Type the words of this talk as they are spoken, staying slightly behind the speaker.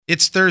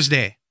It's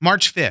Thursday,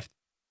 March 5th.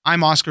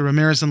 I'm Oscar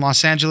Ramirez in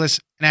Los Angeles,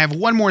 and I have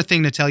one more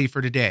thing to tell you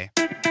for today.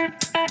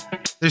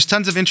 There's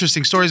tons of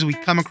interesting stories we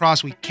come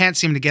across we can't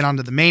seem to get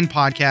onto the main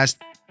podcast,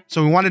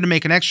 so we wanted to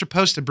make an extra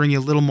post to bring you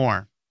a little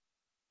more.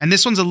 And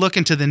this one's a look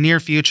into the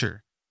near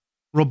future.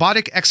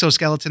 Robotic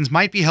exoskeletons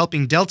might be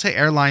helping Delta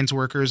Airlines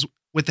workers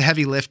with the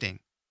heavy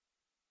lifting.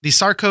 The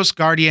Sarcos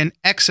Guardian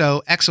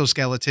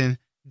exoskeleton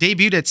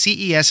debuted at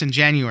CES in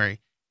January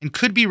and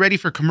could be ready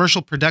for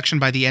commercial production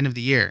by the end of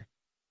the year.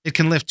 It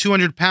can lift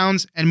 200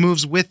 pounds and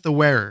moves with the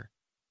wearer.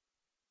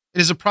 It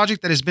is a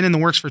project that has been in the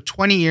works for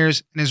 20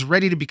 years and is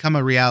ready to become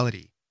a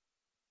reality.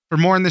 For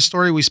more on this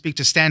story, we speak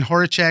to Stan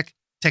Horacek,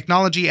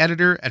 technology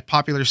editor at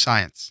Popular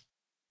Science.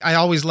 I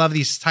always love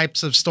these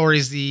types of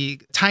stories,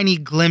 the tiny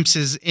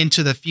glimpses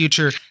into the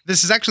future.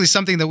 This is actually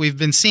something that we've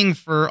been seeing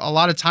for a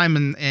lot of time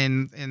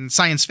in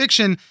science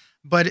fiction,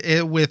 but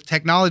with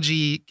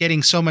technology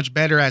getting so much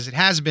better as it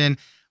has been,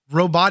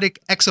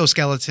 robotic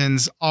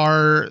exoskeletons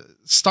are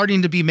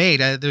starting to be made.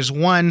 There's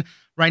one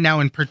right now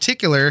in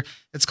particular.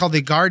 It's called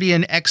the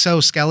Guardian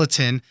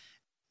exoskeleton.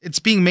 It's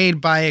being made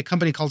by a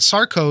company called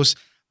Sarcos,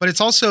 but it's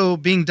also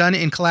being done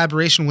in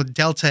collaboration with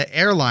Delta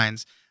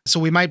Airlines. So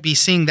we might be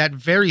seeing that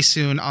very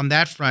soon on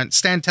that front.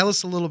 Stan, tell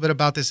us a little bit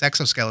about this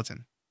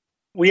exoskeleton.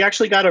 We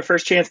actually got our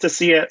first chance to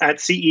see it at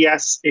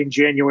CES in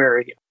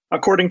January.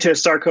 According to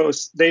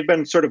Sarcos, they've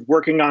been sort of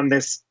working on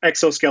this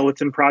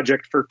exoskeleton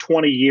project for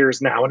 20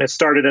 years now, and it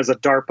started as a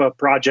DARPA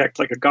project,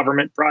 like a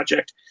government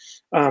project,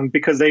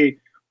 because they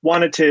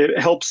wanted to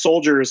help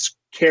soldiers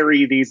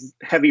carry these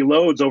heavy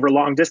loads over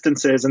long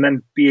distances and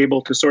then be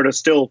able to sort of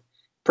still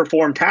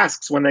perform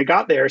tasks when they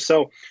got there.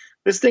 So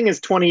this thing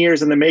is 20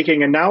 years in the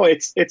making, and now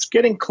it's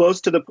getting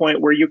close to the point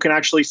where you can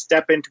actually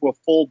step into a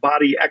full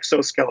body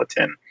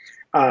exoskeleton.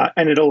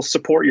 And it'll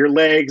support your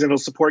legs, and it'll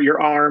support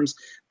your arms.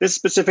 This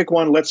specific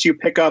one lets you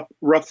pick up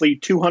roughly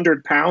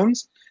 200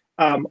 pounds,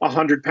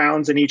 100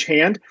 pounds in each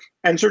hand,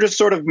 and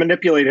sort of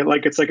manipulate it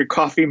like it's like a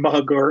coffee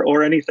mug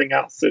or anything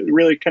else. It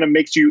really kind of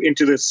makes you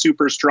into this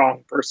super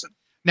strong person.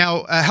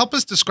 Now, help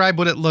us describe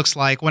what it looks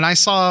like. When I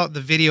saw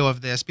the video of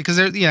this, because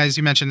there, as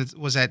you mentioned, it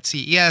was at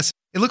CES,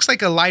 it looks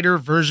like a lighter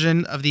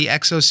version of the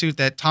exosuit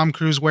that Tom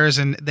Cruise wears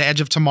in The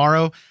Edge of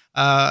Tomorrow.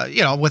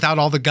 Without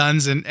all the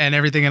guns and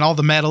everything and all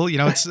the metal,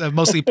 it's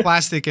mostly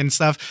plastic and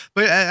stuff,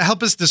 but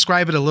help us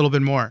describe it a little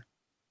bit more.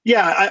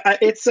 Yeah,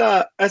 it's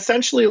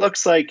essentially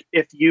looks like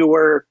if you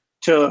were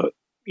to,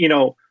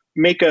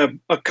 make a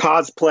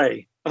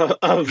cosplay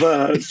of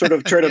sort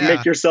of try to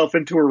make yourself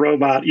into a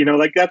robot,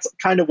 like that's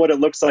kind of what it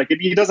looks like.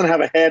 It doesn't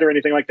have a head or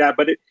anything like that,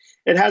 but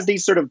it has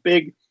these sort of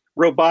big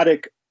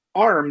robotic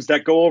arms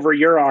that go over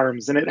your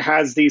arms, and it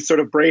has these sort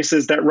of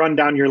braces that run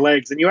down your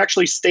legs, and you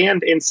actually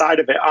stand inside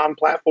of it on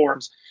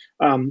platforms.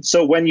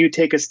 So when you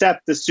take a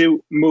step, the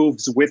suit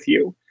moves with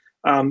you.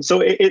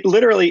 So it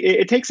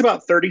literally takes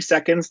about 30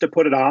 seconds to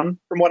put it on,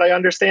 from what I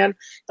understand,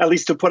 at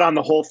least to put on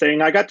the whole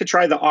thing. I got to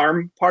try the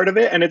arm part of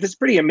it, and it is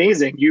pretty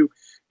amazing. You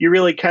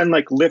really can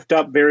like lift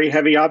up very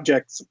heavy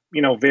objects,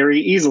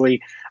 very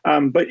easily.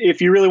 But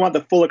if you really want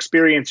the full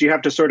experience, you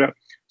have to sort of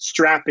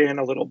strap in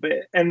a little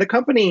bit. And the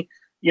company,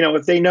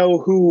 if they know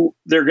who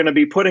they're going to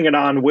be putting it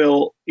on,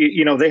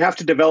 they have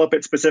to develop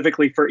it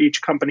specifically for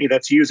each company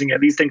that's using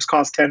it. These things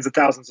cost tens of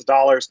thousands of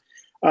dollars.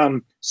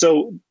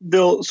 So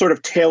they'll sort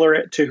of tailor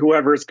it to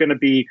whoever's going to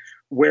be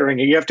wearing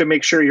it. You have to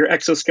make sure your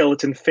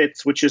exoskeleton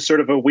fits, which is sort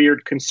of a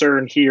weird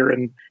concern here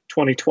in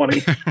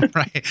 2020.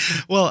 Right.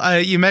 Well,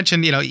 you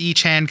mentioned,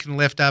 each hand can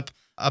lift up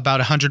about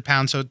 100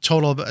 pounds, so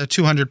total of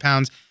 200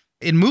 pounds.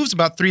 It moves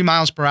about 3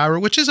 miles per hour,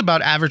 which is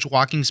about average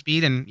walking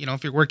speed. And,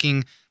 if you're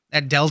working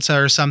at Delta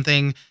or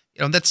something,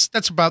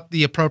 that's about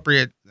the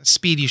appropriate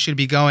speed you should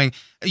be going.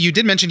 You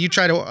did mention you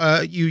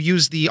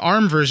use the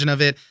arm version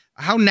of it.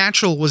 How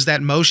natural was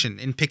that motion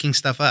in picking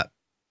stuff up?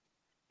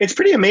 It's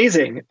pretty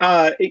amazing.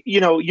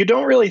 You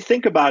don't really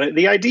think about it.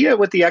 The idea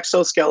with the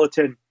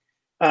exoskeleton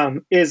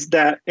is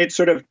that it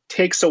sort of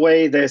takes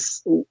away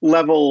this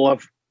level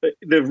of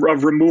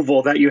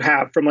removal that you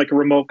have from like a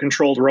remote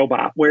controlled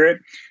robot, where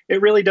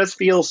it really does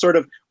feel sort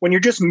of, when you're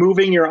just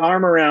moving your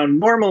arm around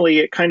normally,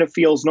 it kind of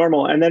feels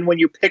normal. And then when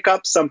you pick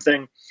up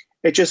something,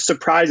 it just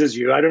surprises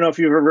you. I don't know if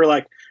you've ever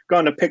like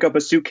gone to pick up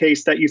a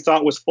suitcase that you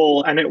thought was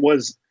full and it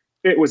was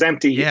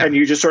empty, and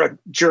you just sort of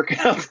jerk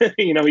it up,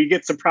 you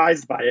get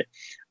surprised by it.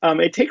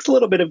 It takes a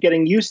little bit of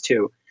getting used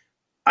to.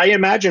 I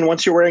imagine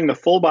once you're wearing the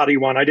full body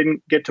one, I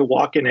didn't get to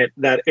walk in it,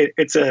 that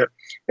it's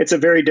a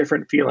very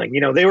different feeling.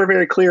 They were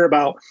very clear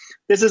about,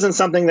 this isn't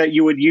something that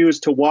you would use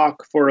to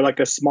walk for like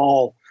a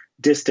small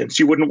distance.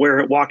 You wouldn't wear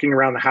it walking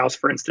around the house,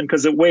 for instance,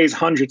 because it weighs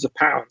hundreds of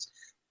pounds.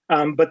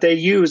 But they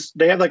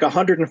have like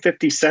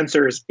 150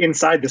 sensors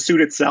inside the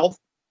suit itself.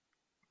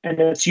 And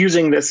it's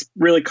using this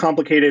really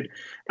complicated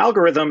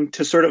algorithm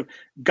to sort of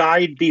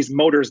guide these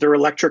motors. They're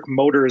electric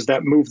motors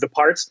that move the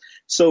parts,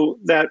 so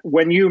that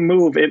when you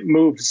move, it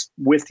moves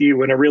with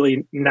you in a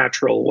really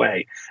natural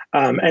way.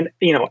 And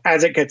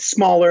as it gets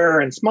smaller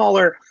and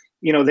smaller,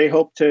 they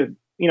hope to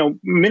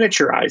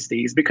miniaturize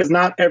these, because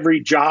not every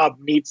job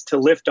needs to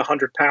lift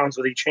 100 pounds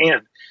with each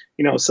hand.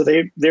 So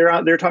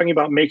they're talking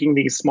about making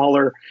these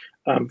smaller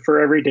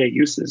for everyday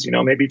uses.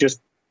 Maybe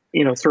just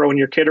throwing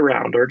your kid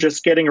around, or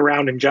just getting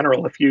around in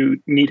general if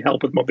you need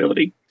help with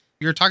mobility.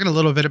 You're talking a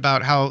little bit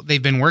about how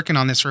they've been working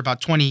on this for about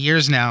 20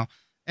 years now.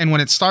 And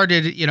when it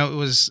started, it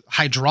was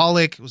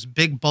hydraulic, it was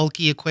big,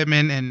 bulky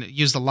equipment and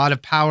used a lot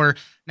of power.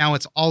 Now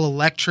it's all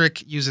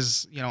electric,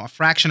 uses, a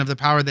fraction of the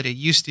power that it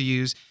used to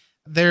use.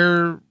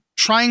 They're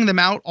trying them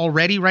out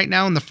already right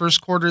now in the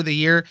first quarter of the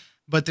year,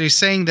 but they're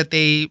saying that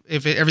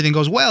if everything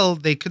goes well,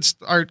 they could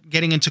start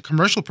getting into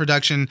commercial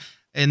production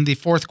in the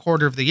fourth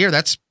quarter of the year.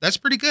 That's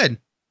pretty good.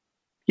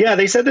 Yeah,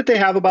 they said that they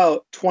have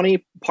about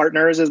 20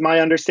 partners, is my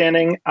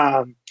understanding,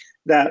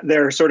 that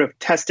they're sort of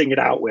testing it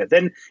out with.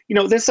 And,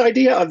 this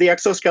idea of the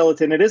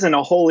exoskeleton, it isn't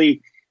a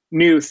wholly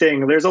new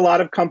thing. There's a lot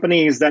of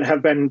companies that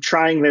have been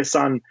trying this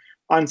on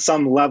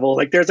some level.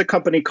 Like there's a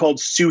company called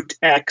Suit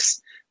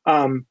X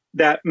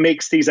that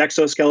makes these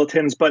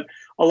exoskeletons, but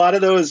a lot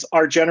of those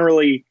are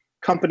generally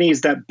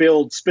companies that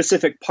build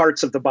specific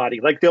parts of the body.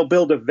 Like they'll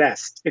build a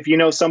vest.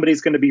 If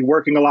somebody's going to be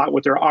working a lot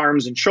with their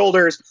arms and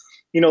shoulders,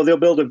 they'll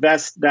build a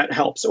vest that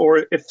helps.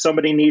 Or if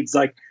somebody needs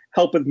like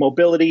help with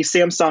mobility,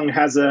 Samsung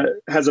has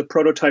a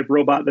prototype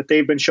robot that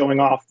they've been showing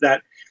off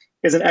that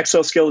is an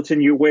exoskeleton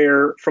you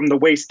wear from the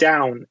waist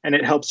down, and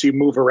it helps you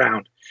move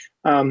around.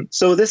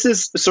 So this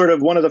is sort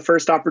of one of the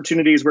first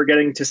opportunities we're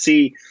getting to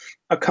see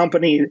a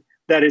company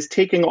that is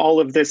taking all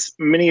of this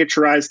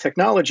miniaturized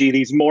technology,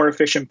 these more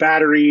efficient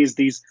batteries,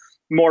 these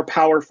more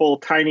powerful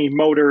tiny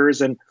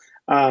motors, and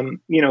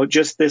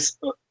just this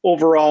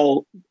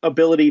overall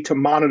ability to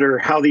monitor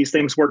how these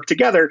things work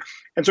together,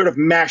 and sort of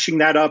mashing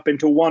that up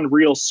into one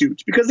real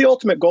suit. Because the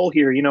ultimate goal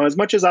here, as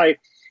much as I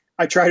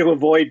try to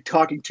avoid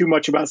talking too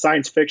much about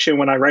science fiction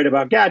when I write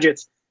about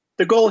gadgets,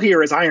 the goal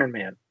here is Iron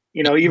Man.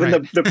 Even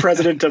right. the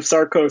president of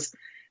Sarcos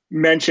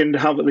mentioned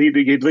how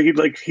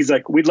he's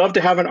like, we'd love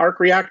to have an arc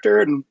reactor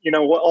and,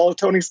 all of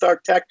Tony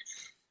Stark tech,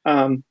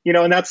 and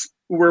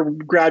we're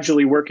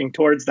gradually working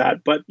towards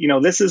that. But,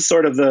 this is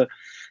sort of the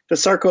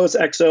Sarcos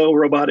Exo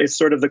robot is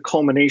sort of the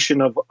culmination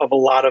of a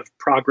lot of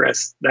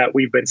progress that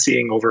we've been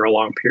seeing over a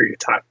long period of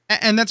time.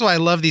 And that's why I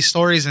love these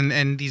stories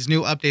and these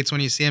new updates when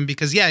you see them,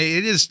 because, yeah,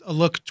 it is a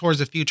look towards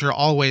the future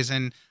always.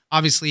 And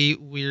obviously,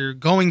 we're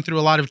going through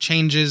a lot of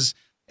changes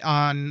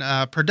on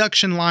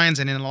production lines,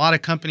 and in a lot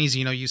of companies,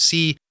 you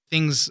see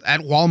things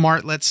at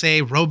Walmart, let's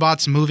say,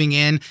 robots moving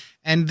in.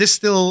 And this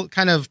still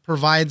kind of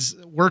provides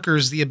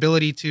workers the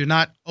ability to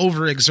not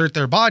overexert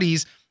their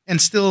bodies and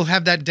still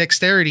have that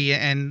dexterity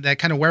and that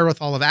kind of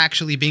wherewithal of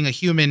actually being a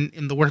human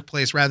in the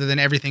workplace rather than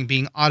everything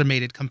being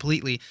automated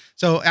completely.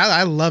 So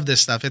I love this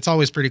stuff. It's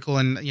always pretty cool.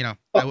 And,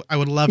 I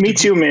would love Me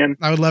too, man.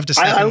 I would love to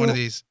step in one of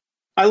these.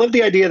 I love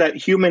the idea that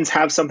humans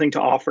have something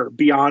to offer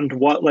beyond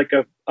what like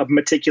a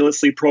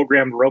meticulously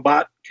programmed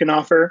robot can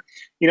offer.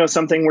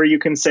 Something where you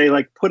can say,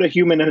 like, put a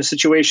human in a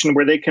situation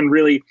where they can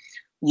really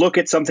look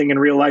at something in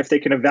real life. They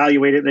can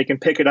evaluate it. They can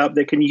pick it up.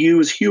 They can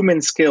use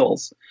human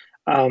skills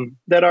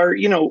that are,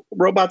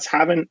 robots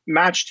haven't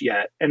matched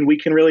yet. And we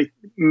can really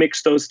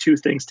mix those two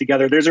things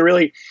together. There's a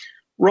really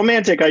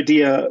romantic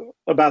idea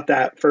about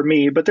that for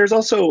me, but there's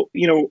also,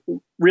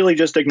 really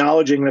just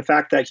acknowledging the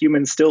fact that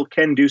humans still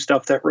can do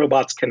stuff that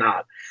robots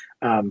cannot.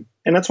 And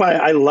that's why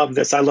I love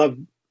this. I love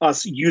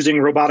us using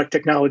robotic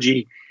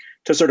technology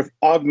to sort of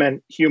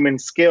augment human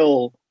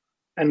skill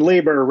and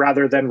labor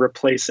rather than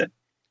replace it.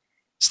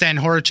 Stan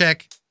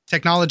Horacek,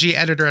 technology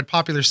editor at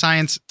Popular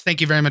Science. Thank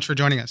you very much for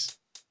joining us.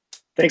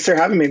 Thanks for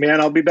having me, man.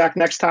 I'll be back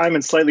next time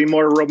and slightly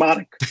more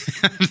robotic.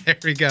 There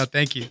we go.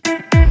 Thank you.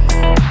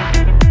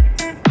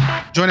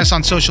 Join us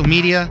on social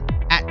media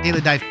at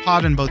Daily Dive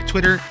Pod on both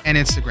Twitter and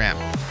Instagram.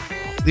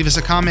 Leave us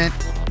a comment,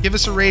 give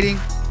us a rating,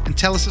 and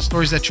tell us the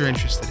stories that you're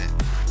interested in.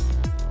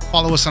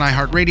 Follow us on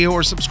iHeartRadio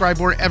or subscribe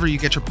wherever you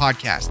get your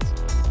podcasts.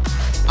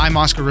 I'm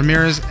Oscar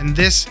Ramirez, and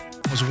this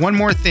was One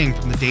More Thing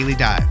from the Daily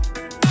Dive.